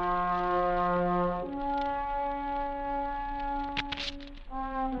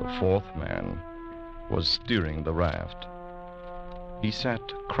 The fourth man was steering the raft. He sat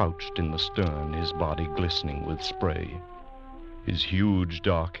crouched in the stern, his body glistening with spray. His huge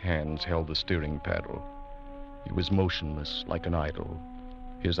dark hands held the steering paddle. He was motionless like an idol,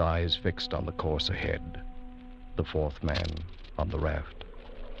 his eyes fixed on the course ahead, the fourth man on the raft.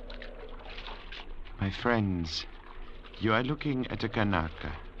 My friends, you are looking at a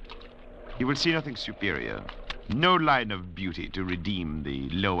Kanaka. You will see nothing superior. No line of beauty to redeem the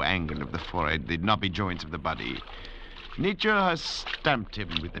low angle of the forehead, the knobby joints of the body. Nature has stamped him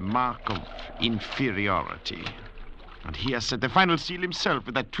with the mark of inferiority. And he has set the final seal himself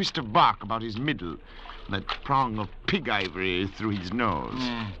with that twist of bark about his middle, that prong of pig ivory through his nose.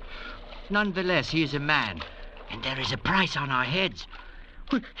 Nonetheless, he is a man, and there is a price on our heads.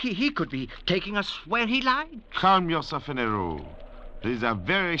 He could be taking us where he likes. Calm yourself, Fenarou. This is a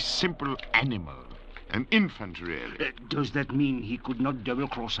very simple animal. An infant, really. Does that mean he could not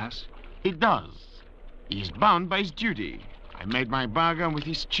double-cross us? It does. He is bound by his duty. I made my bargain with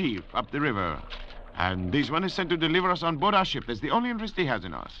his chief up the river. And this one is sent to deliver us on board our ship. That's the only interest he has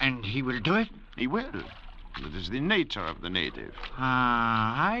in us. And he will do it? He will. That is the nature of the native.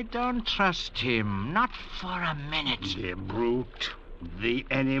 I don't trust him. Not for a minute. The brute. The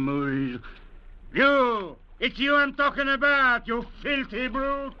animal. You! It's you I'm talking about, you filthy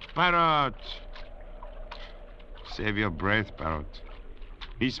brute! Parrot! Save your breath, Parrot.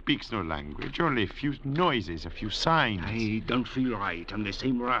 He speaks no language, only a few noises, a few signs. I don't feel right on the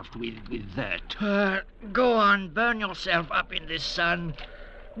same raft with that. Go on, burn yourself up in this sun.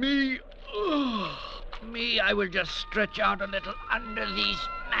 Me, I will just stretch out a little under these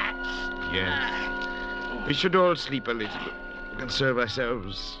mats. Yes. We should all sleep a little to conserve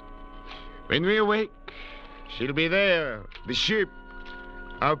ourselves. When we awake, she'll be there, the ship,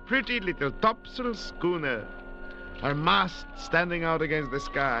 our pretty little topsail schooner. Our mast standing out against the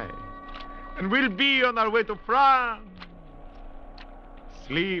sky. And we'll be on our way to France.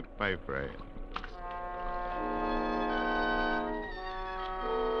 Sleep, my friend.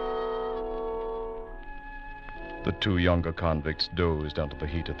 The two younger convicts dozed under the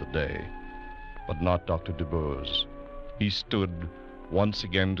heat of the day, but not Dr. DeBoers. He stood once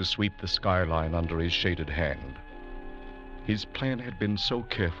again to sweep the skyline under his shaded hand. His plan had been so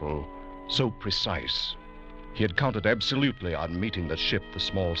careful, so precise. He had counted absolutely on meeting the ship, the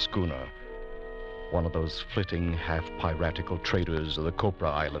small schooner, one of those flitting, half-piratical traders of the Copra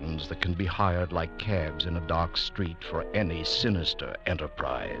Islands that can be hired like cabs in a dark street for any sinister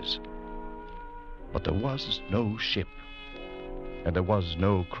enterprise. But there was no ship, and there was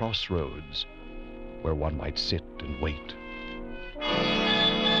no crossroads where one might sit and wait.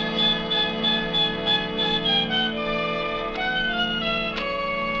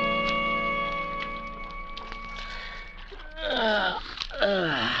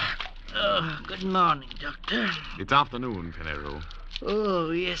 Good morning, Doctor. It's afternoon, Fenarou.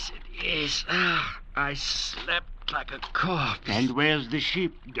 Oh, yes, it is. I slept like a corpse. And where's the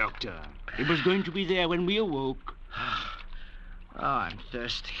ship, Doctor? It was going to be there when we awoke. Oh, I'm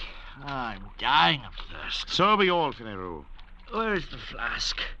thirsty. I'm dying of thirst. So be all, Fenarou. Where is the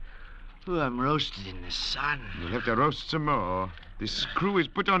flask? Oh, I'm roasted in the sun. You'll have to roast some more. This crew is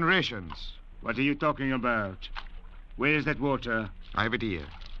put on rations. What are you talking about? Where is that water? I have it here.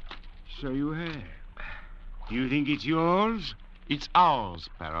 So you have. You think it's yours? It's ours,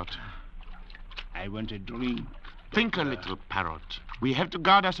 Parrot. I want a drink. Think a little, Parrot. We have to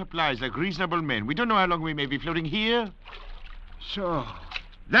guard our supplies like reasonable men. We don't know how long we may be floating here. So,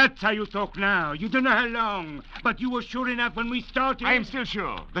 that's how you talk now. You don't know how long. But you were sure enough when we started. I am still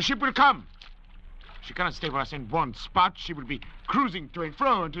sure. The ship will come. She cannot stay for us in one spot. She will be cruising to and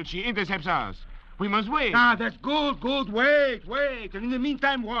fro until she intercepts us. We must wait. Ah, that's good. Wait. And in the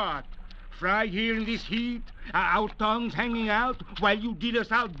meantime, what? fry here in this heat, our tongues hanging out, while you deal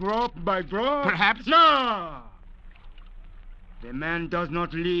us out drop by drop? Perhaps. No! The man does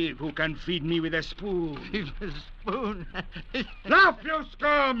not live who can feed me with a spoon. With a spoon? Laugh, you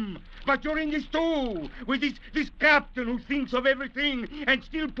scum! But you're in this too, with this captain who thinks of everything and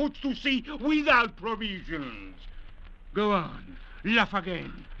still puts to sea without provisions. Go on, laugh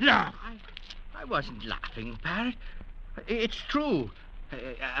again, laugh. I wasn't laughing, Parrot. It's true.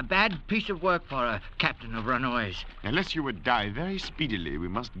 A bad piece of work for a captain of runaways. Unless you would die very speedily, we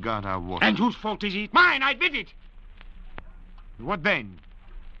must guard our water. And whose fault is it? Mine, I admit it. What then?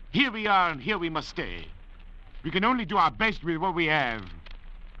 Here we are, and here we must stay. We can only do our best with what we have.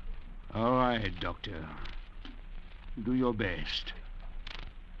 All right, Doctor. Do your best.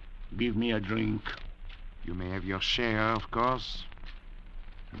 Give me a drink. You may have your share, of course.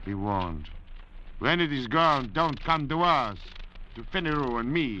 But be warned. When it is gone, don't come to us. To Fenneru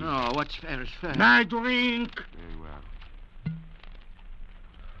and me. Oh, what's fair is fair. My drink! Very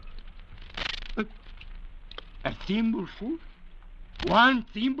well. A thimbleful? One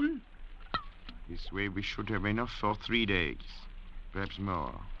thimble? This way we should have enough for 3 days. Perhaps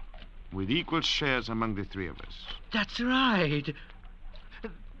more. With equal shares among the three of us. That's right.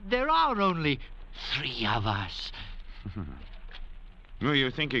 There are only 3 of us. Were you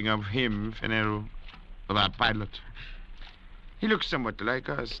thinking of him, Fenneru? Of our pilot? He looks somewhat like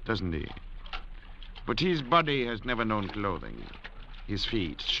us, doesn't he? But his body has never known clothing. His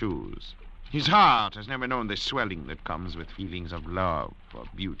feet, shoes. His heart has never known the swelling that comes with feelings of love or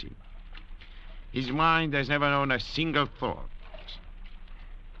beauty. His mind has never known a single thought.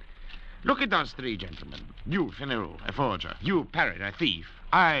 Look at us 3 gentlemen. You, Fenneru, a forger. You, Parrot, a thief.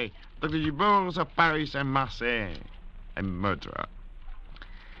 I, Dr. Dubourg of Paris and Marseille, a murderer.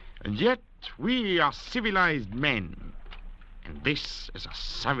 And yet we are civilized men. And this is a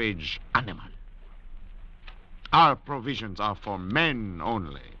savage animal. Our provisions are for men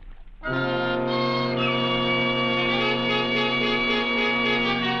only.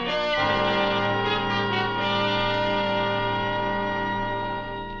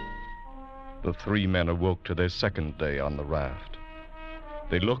 The 3 men awoke to their second day on the raft.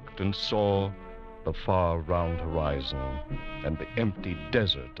 They looked and saw the far round horizon and the empty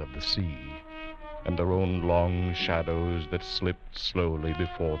desert of the sea, and their own long shadows that slipped slowly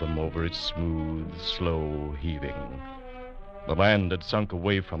before them over its smooth, slow heaving. The land had sunk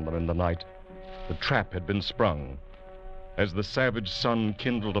away from them in the night. The trap had been sprung. As the savage sun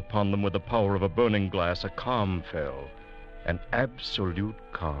kindled upon them with the power of a burning glass, a calm fell, an absolute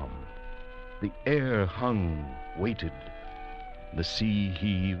calm. The air hung, waited. The sea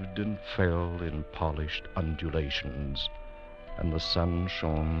heaved and fell in polished undulations, and the sun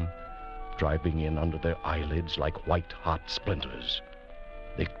shone, driving in under their eyelids like white-hot splinters.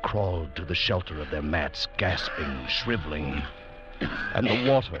 They crawled to the shelter of their mats, gasping, shriveling. And the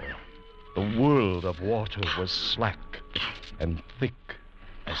water, the world of water, was slack and thick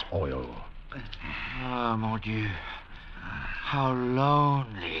as oil. Ah, mon Dieu. How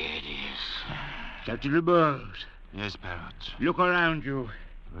lonely it is. Dr. Dubourg. Yes, Parrot. Look around you.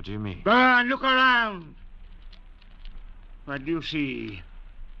 What do you mean? Go on, look around. What do you see?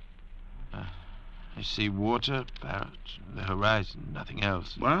 I see water, Parrot, the horizon, nothing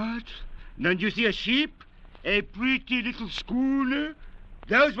else. What? Don't you see a ship? A pretty little schooner?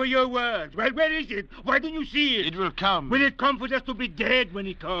 Those were your words. Well, where is it? Why don't you see it? It will come. Will it come for us to be dead when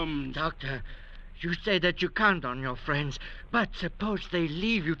it comes? Doctor, you say that you count on your friends, but suppose they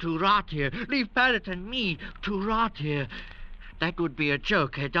leave you to rot here. Leave Parrot and me to rot here. That would be a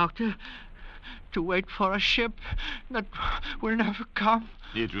joke, eh, Doctor? To wait for a ship that will never come.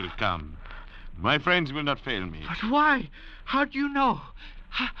 It will come. My friends will not fail me. But why? How do you know?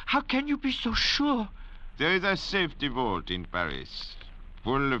 How can you be so sure? There is a safety vault in Paris,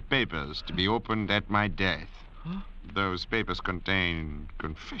 full of papers to be opened at my death. Huh? Those papers contain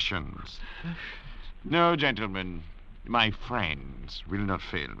confessions. No, gentlemen, my friends will not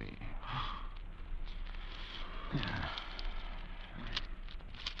fail me.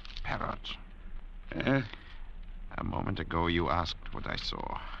 Parrot. A moment ago you asked what I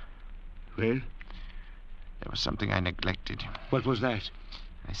saw. Well? There was something I neglected. What was that?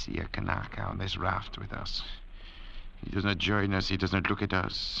 I see a Kanaka on this raft with us. He does not join us. He does not look at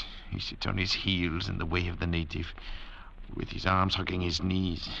us. He sits on his heels in the way of the native, with his arms hugging his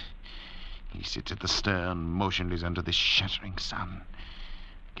knees. He sits at the stern, motionless under the shattering sun,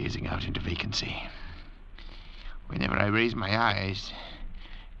 gazing out into vacancy. Whenever I raise my eyes,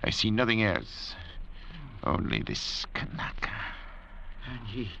 I see nothing else. Only this Kanaka. And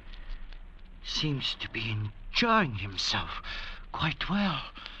he seems to be enjoying himself quite well.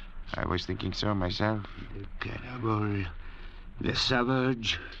 I was thinking so myself. The cannibal, the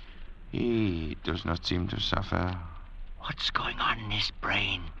savage. He does not seem to suffer. What's going on in his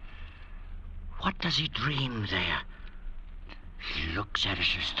brain? What does he dream there? He looks at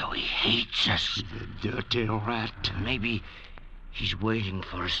us as though he hates us. The dirty rat. Maybe he's waiting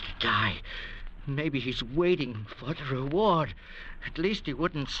for us to die. Maybe he's waiting for the reward. At least he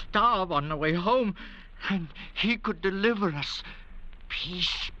wouldn't starve on the way home, and he could deliver us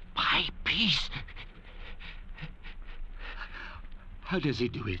piece by piece. How does he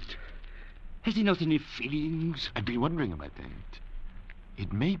do it? Has he not any feelings? I've been wondering about that.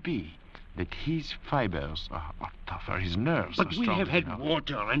 It may be that his fibers are tougher, his nerves are But stronger. we have had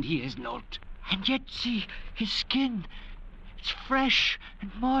water, and he has not. And yet, see, his skin, it's fresh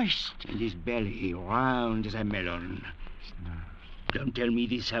and moist. And his belly round as a melon. Don't tell me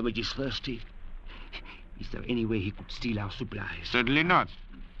this savage is thirsty. Is there any way he could steal our supplies? Certainly not.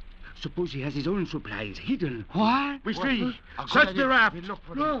 Suppose he has his own supplies hidden. What? We see. I'll go Search ahead the and raft. look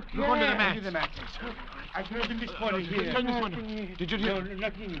for Look under the under mat. the mat. I've heard in this corner here. Turn this one. Did you hear? No,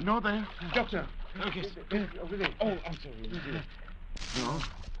 nothing. No, there. Doctor. Okay. Over there. Oh, I'm sorry. No.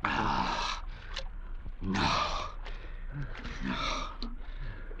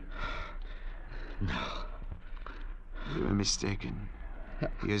 No. You were mistaken.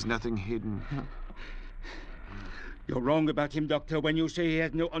 He has nothing hidden. You're wrong about him, Doctor, when you say he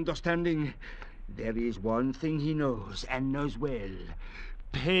has no understanding. There is one thing he knows, and knows well.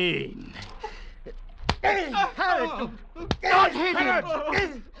 Pain. Harry, don't hit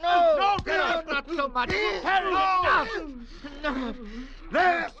him! No, not so much. Harry, no!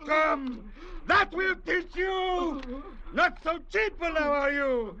 There, scum! That will teach you! Not so cheerful now, are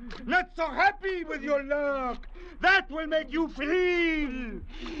you? Not so happy with your luck? That will make you feel!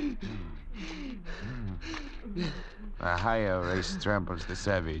 A higher race tramples the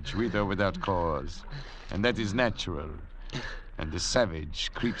savage, with or without cause. And that is natural. And the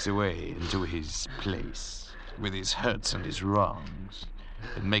savage creeps away into his place, with his hurts and his wrongs,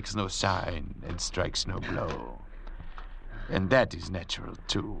 and makes no sign and strikes no blow. And that is natural,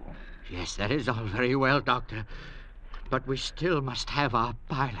 too. Yes, that is all very well, Doctor. But we still must have our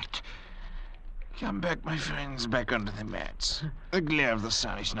pilot. Come back, my friends, back under the mats. The glare of the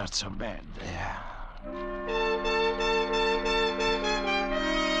sun is not so bad there.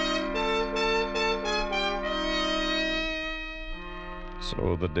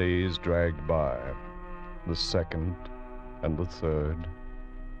 So the days dragged by, the second and the third,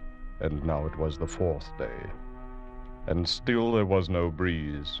 and now it was the fourth day. And still there was no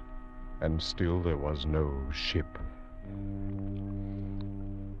breeze, and still there was no ship.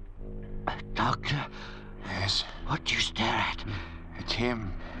 Doctor? Yes? What do you stare at? At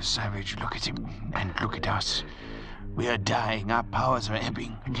him, the savage. Look at him, and look at us. We are dying, our powers are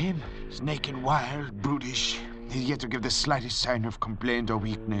ebbing. And him? He's naked, wild, brutish. He's yet to give the slightest sign of complaint or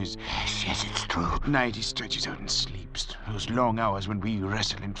weakness. Yes, it's true. At night he stretches out and sleeps. Those long hours when we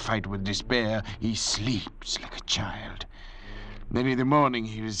wrestle and fight with despair, he sleeps like a child. Then in the morning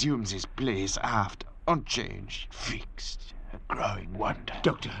he resumes his place aft, unchanged, fixed, a growing wonder.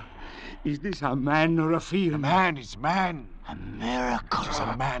 Doctor, is this a man or a fiend? A man is man. A miracle. He's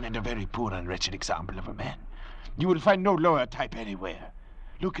a man, and a very poor and wretched example of a man. You will find no lower type anywhere.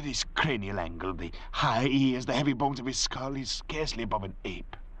 Look at his cranial angle, the high ears, the heavy bones of his skull. He's scarcely above an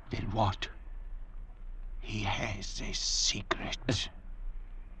ape. Then what? He has a secret.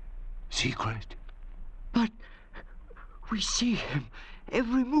 Secret? But we see him.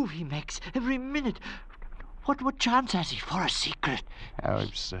 Every move he makes, every minute. What chance has he for a secret? How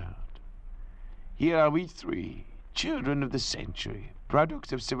absurd. Here are we three, children of the century,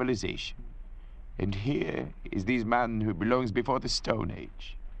 products of civilization. And here is this man who belongs before the Stone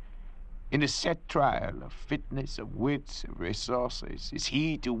Age. In a set trial of fitness, of wits, of resources, is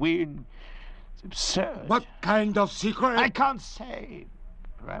he to win? It's absurd. What kind of secret? I can't say.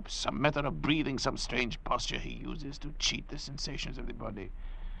 Perhaps some method of breathing, some strange posture he uses to cheat the sensations of the body.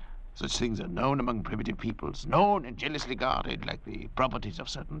 Such things are known among primitive peoples, known and jealously guarded, like the properties of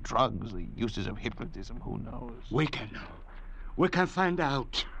certain drugs, the uses of hypnotism, who knows? We can find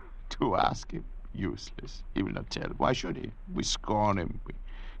out. To ask him, useless. He will not tell. Why should he? We scorn him. We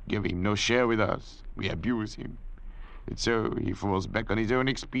give him no share with us. We abuse him. And so he falls back on his own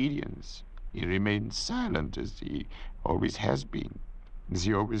expedience. He remains silent, as he always has been, as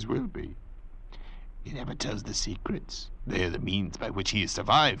he always will be. He never tells the secrets. They are the means by which he has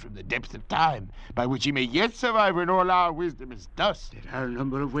survived from the depths of time, by which he may yet survive when all our wisdom is dust. There are a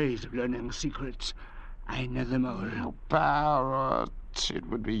number of ways of learning secrets. I know them all. Oh, Parrot, it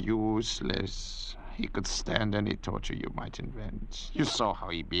would be useless. he could stand any torture you might invent. You saw how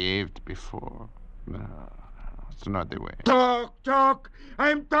he behaved before. No, it's not the way. Talk!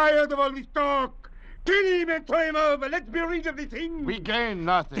 I'm tired of all this talk! Kill him and throw him over! Let's be rid of the thing! We gain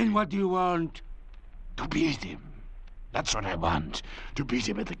nothing. Then what do you want? To beat him. That's what I want. To beat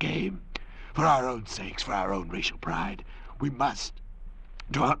him at the game. For our own sakes, for our own racial pride. We must.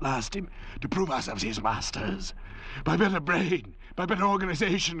 To outlast him, to prove ourselves his masters. By better brain, by better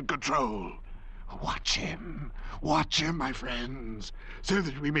organization and control. Watch him, my friends, so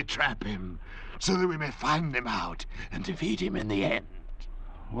that we may trap him, so that we may find him out and defeat him in the end.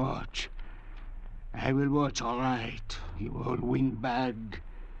 Watch. I will watch, all right, you old windbag.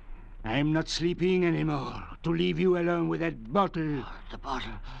 I'm not sleeping anymore to leave you alone with that bottle. The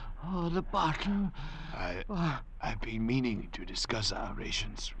bottle. Oh, the bottle. I've been meaning to discuss our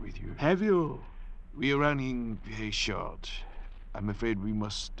rations with you. Have you? We are running very short. I'm afraid we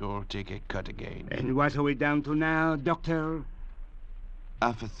must all take a cut again. And what are we down to now, Doctor?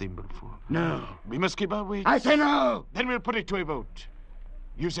 Half a thimbleful. No. We must keep our wits. I say no! Then we'll put it to a vote.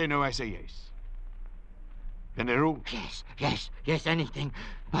 You say no, I say yes. Fenero? Yes, anything.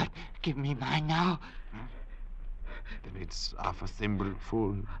 But give me mine now. Then it's half a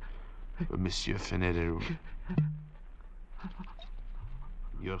thimbleful for Monsieur Fenero.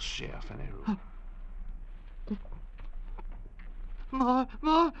 Your share, Fenero. More,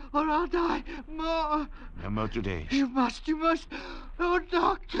 or I'll die. More. No more today. You must. Oh,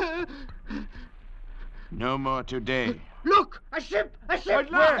 Doctor. No more today. Look, a ship.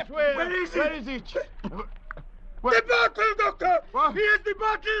 Where is it? The bottle, Doctor. What? Here's the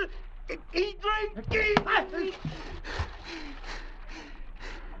bottle. He drank.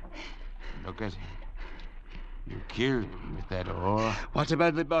 Look at him. You killed him with that oar. What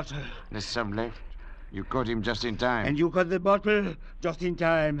about the bottle? There's some left. You caught him just in time. And you got the bottle just in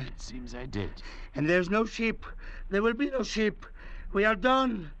time. It seems I did. And there's no ship. There will be no ship. We are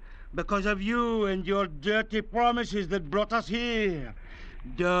done. Because of you and your dirty promises that brought us here.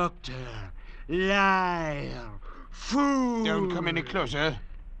 Doctor, liar, fool. Don't come any closer.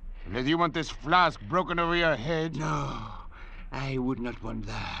 Unless you want this flask broken over your head. No, I would not want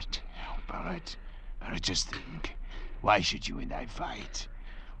that. Barrett, just think. Why should you and I fight?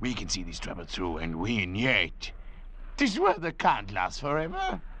 We can see this trouble through and win yet. This weather can't last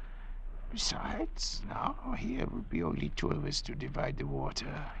forever. Besides, now here will be only two of us to divide the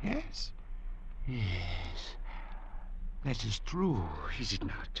water, yes? Yes. That is true, is it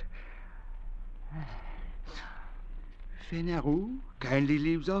not? Fenero kindly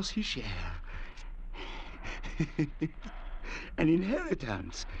leaves us his share. An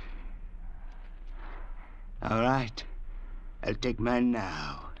inheritance. All right. I'll take mine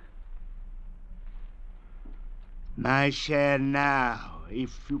now. My share now,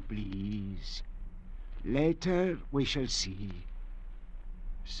 if you please. Later we shall see.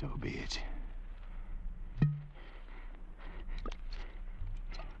 So be it.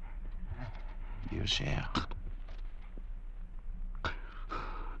 Your share.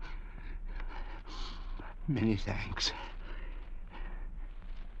 Many thanks.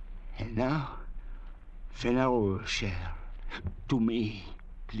 And now, Fenero's share. To me,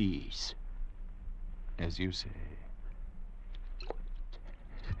 please. As you say.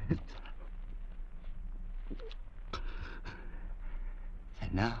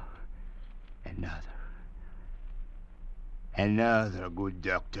 And now, another good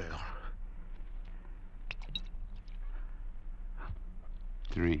doctor.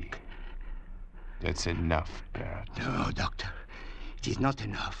 3. That's enough, Barrett. No, Doctor. It is not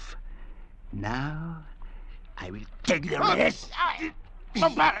enough. Now, I will take the rest. Oh,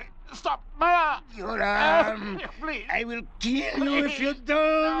 Barrett, stop. My arm. Your arm. Please. I will kill you if you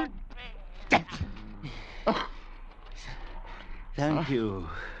don't. Thank you.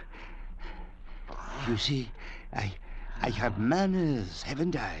 You see, I have manners,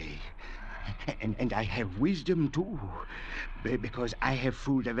 haven't I? And I have wisdom, too. Because I have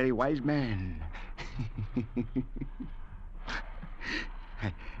fooled a very wise man.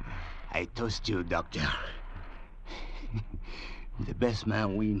 I toast you, Doctor. The best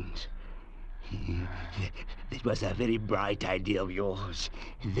man wins. That was a very bright idea of yours.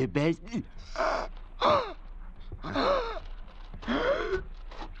 The best...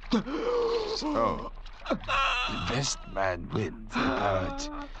 So, the best man wins, Barrett.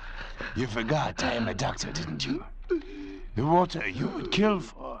 You forgot I am a doctor, didn't you? The water you would kill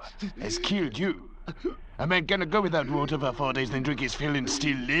for has killed you. A man cannot go without water for 4 days, then drink his fill and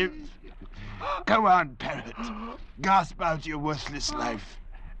still live. Go on, Barrett. Gasp out your worthless life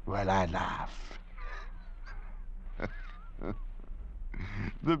while I laugh.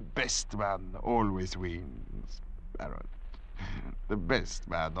 The best man always wins, Barrett. The best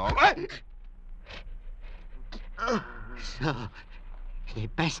man always... So, the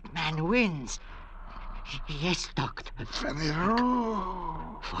best man wins. Yes, Doctor.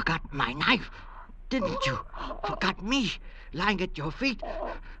 Forgot my knife, didn't you? Forgot me, lying at your feet,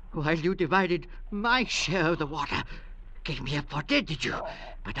 while you divided my share of the water. Gave me up for dead, did you?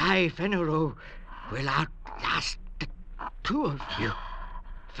 But I, Fenneroe, will outlast the two of you.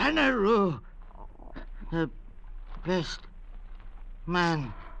 Fenneroe, the best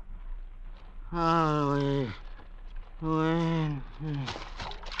man always wins.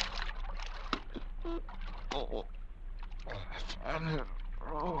 Oh,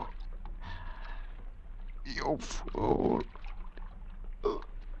 Fenneroe, you fool.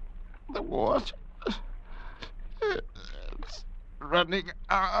 The water... It's running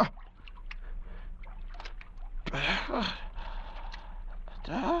out.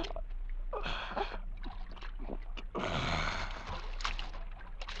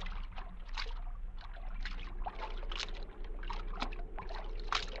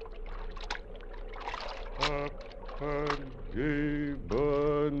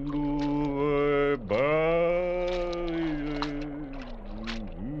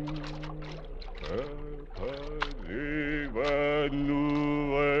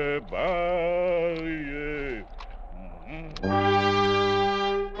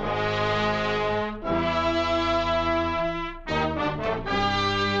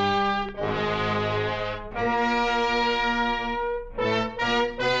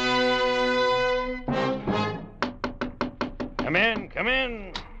 Come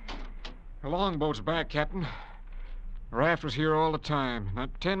in. The longboat's back, Captain. The raft was here all the time, not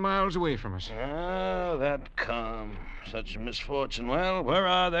 10 miles away from us. Ah, that calm. Such misfortune. Well, where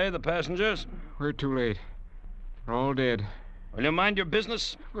are they, the passengers? We're too late. They're all dead. Will you mind your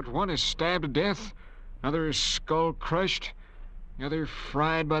business? But one is stabbed to death, another is skull crushed, the other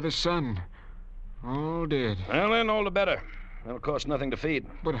fried by the sun. All dead. Well, then, all the better. That'll cost nothing to feed.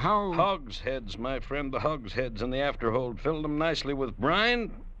 But how... Hogsheads, my friend, the hogsheads in the afterhold. Filled them nicely with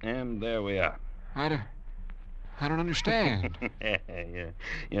brine, and there we are. I don't understand.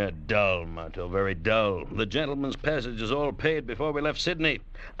 You're dull, Marteau, very dull. The gentleman's passage is all paid before we left Sydney.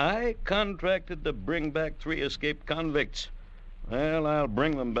 I contracted to bring back 3 escaped convicts. Well, I'll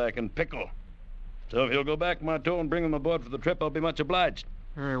bring them back in pickle. So if you'll go back, Marteau, and bring them aboard for the trip, I'll be much obliged.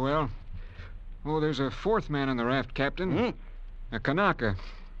 Very well. Oh, there's a 4th man on the raft, Captain. A Kanaka.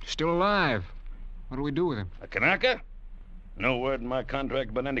 Still alive. What do we do with him? A Kanaka? No word in my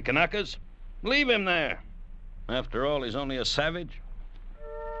contract about any Kanakas. Leave him there. After all, he's only a savage.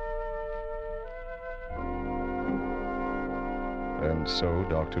 And so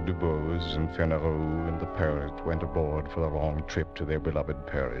Dr. Dubose and Fenneroe and the Parrot went aboard for the long trip to their beloved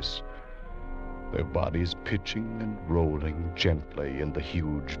Paris, their bodies pitching and rolling gently in the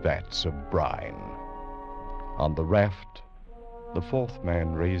huge vats of brine. On the raft, the 4th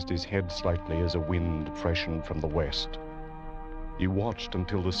man raised his head slightly as a wind freshened from the west. He watched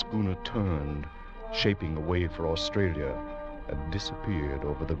until the schooner turned, shaping away for Australia, and disappeared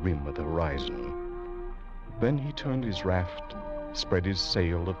over the rim of the horizon. Then he turned his raft, spread his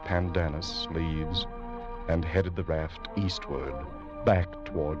sail of pandanus leaves, and headed the raft eastward, back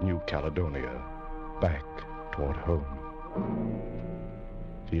toward New Caledonia, back toward home.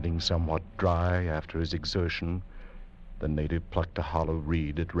 Feeling somewhat dry after his exertion, the native plucked a hollow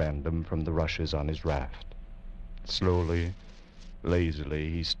reed at random from the rushes on his raft. Slowly, lazily,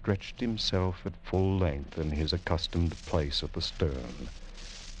 he stretched himself at full length in his accustomed place at the stern.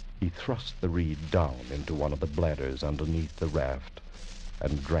 He thrust the reed down into one of the bladders underneath the raft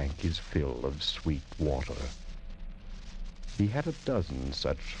and drank his fill of sweet water. He had a dozen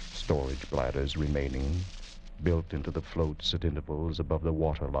such storage bladders remaining, built into the floats at intervals above the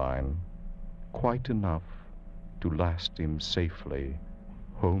waterline, quite enough to last him safely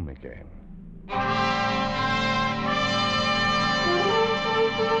home again.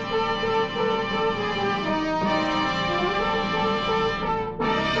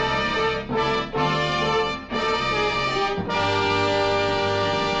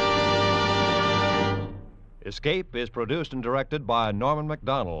 Escape is produced and directed by Norman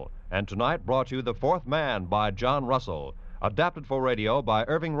MacDonald, and tonight brought you The 4th Man by John Russell, adapted for radio by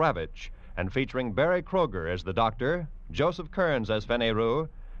Irving Ravitch, and featuring Barry Kroger as the Doctor, Joseph Kearns as Fenneroe,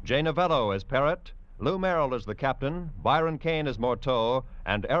 Jay Novello as Parrot, Lou Merrill as the Captain, Byron Kane as Morteau,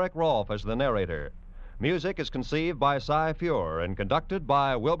 and Eric Rolfe as the narrator. Music is conceived by Cy Feuer and conducted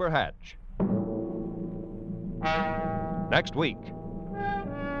by Wilbur Hatch. Next week.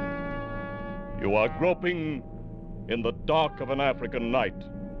 You are groping in the dark of an African night.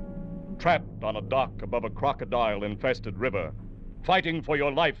 Trapped on a dock above a crocodile-infested river, fighting for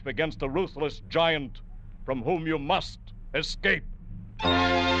your life against a ruthless giant from whom you must escape.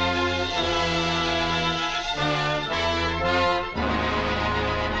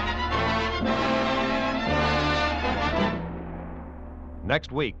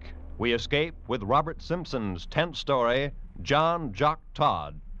 Next week, we escape with Robert Simpson's tenth story, John Jock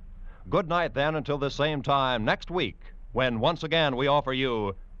Todd. Good night, then, until the same time next week, when once again we offer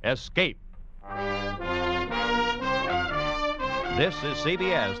you Escape. This is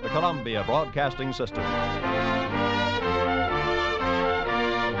CBS, the Columbia Broadcasting System.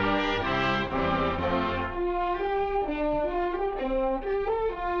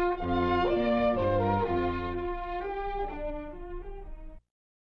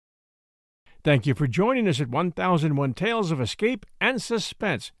 Thank you for joining us at 1001 Tales of Escape and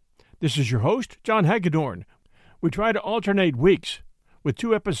Suspense. This is your host, John Hagedorn. We try to alternate weeks, with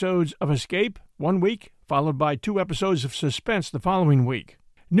 2 episodes of Escape one week, followed by 2 episodes of Suspense the following week.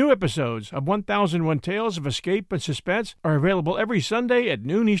 New episodes of 1001 Tales of Escape and Suspense are available every Sunday at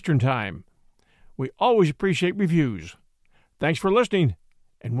noon Eastern Time. We always appreciate reviews. Thanks for listening,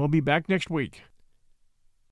 and we'll be back next week.